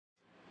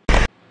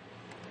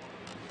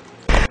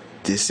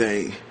This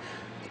ain't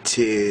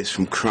tears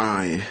from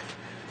crying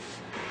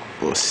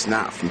or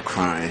snot from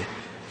crying.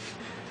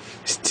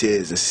 It's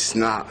tears and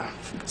snot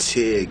from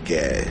tear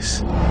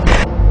gas.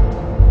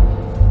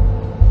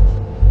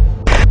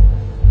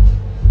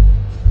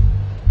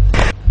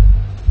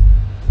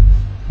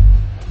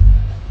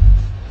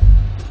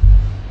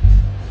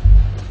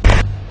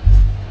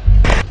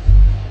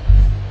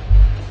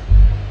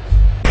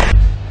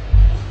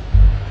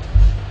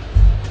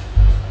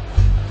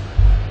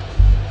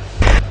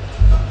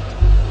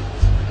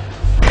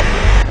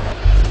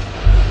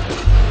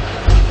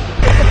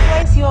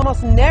 You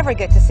almost never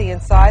get to see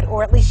inside,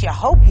 or at least you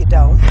hope you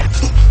don't.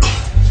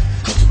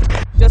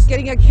 Just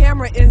getting a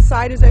camera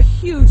inside is a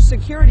huge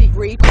security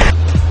breach.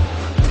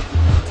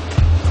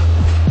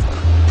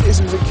 This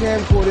was a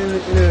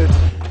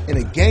camcorder in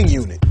a gang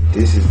unit.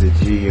 This is the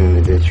G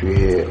unit that you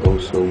hear oh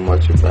so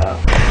much about.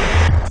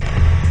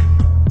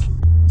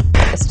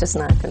 It's just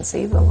not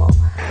conceivable.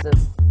 The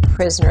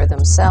prisoner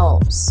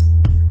themselves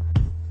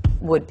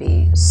would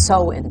be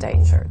so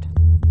endangered.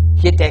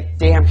 Get that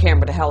damn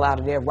camera the hell out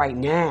of there right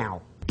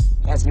now.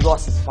 Has he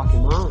lost his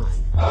fucking mind?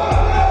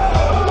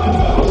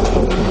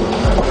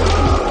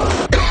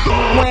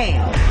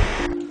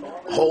 Wham!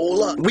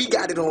 Hold up, we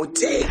got it on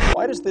tape.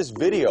 Why does this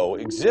video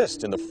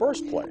exist in the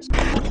first place?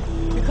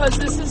 Because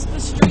this is the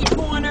street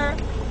corner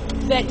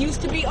that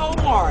used to be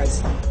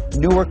Omar's.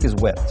 Newark is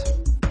whipped.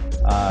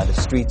 The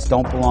streets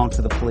don't belong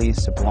to the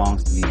police, it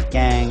belongs to these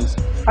gangs.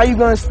 How you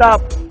gonna stop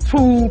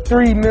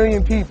 2-3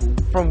 million people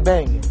from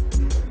banging?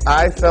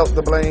 I felt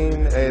the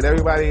blame, and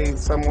everybody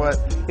somewhat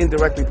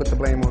indirectly put the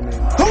blame on me.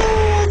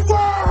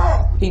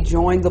 He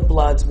joined the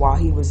Bloods while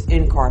he was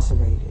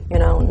incarcerated. You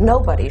know,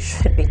 nobody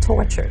should be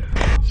tortured.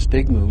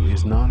 Stigma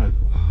is not a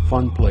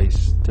fun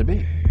place to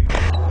be.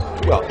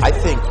 Well, I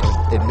think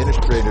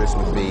administrators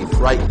would be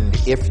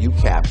frightened if you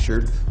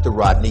captured the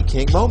Rodney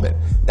King moment.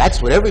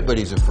 That's what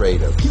everybody's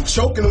afraid of. You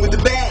choking with the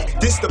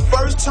bag. This the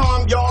first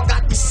time y'all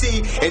got to see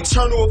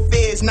internal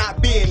affairs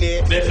not being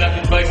there. Best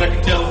advice I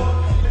can tell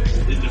them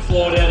is to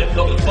fall down and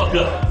come the fuck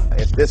up.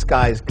 If this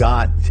guy's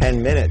got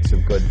 10 minutes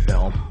of good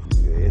film,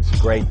 it's a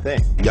great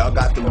thing. Y'all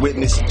got to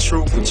witness the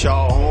truth with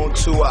y'all own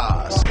 2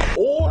 eyes.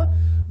 Or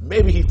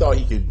maybe he thought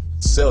he could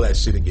sell that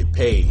shit and get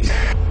paid.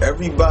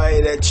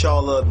 Everybody that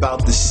y'all are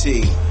about to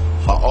see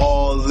are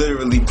all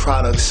literally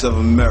products of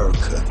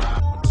America.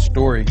 The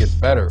story gets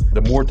better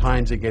the more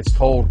times it gets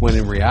told, when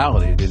in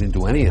reality they didn't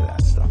do any of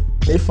that stuff.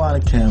 They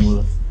find a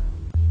camera,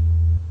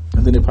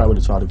 and then they probably would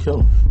have tried to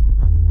kill him.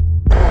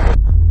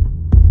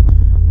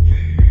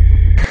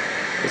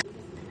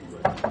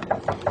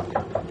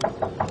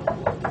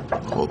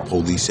 Call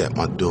police at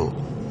my door.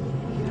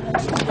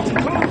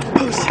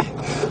 Oh shit!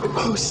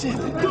 Oh shit!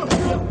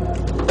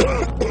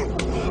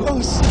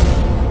 Oh shit!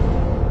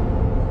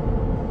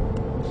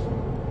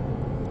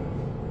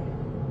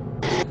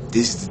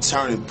 This is the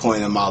turning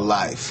point in my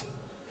life.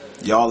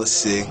 Y'all are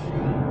sick.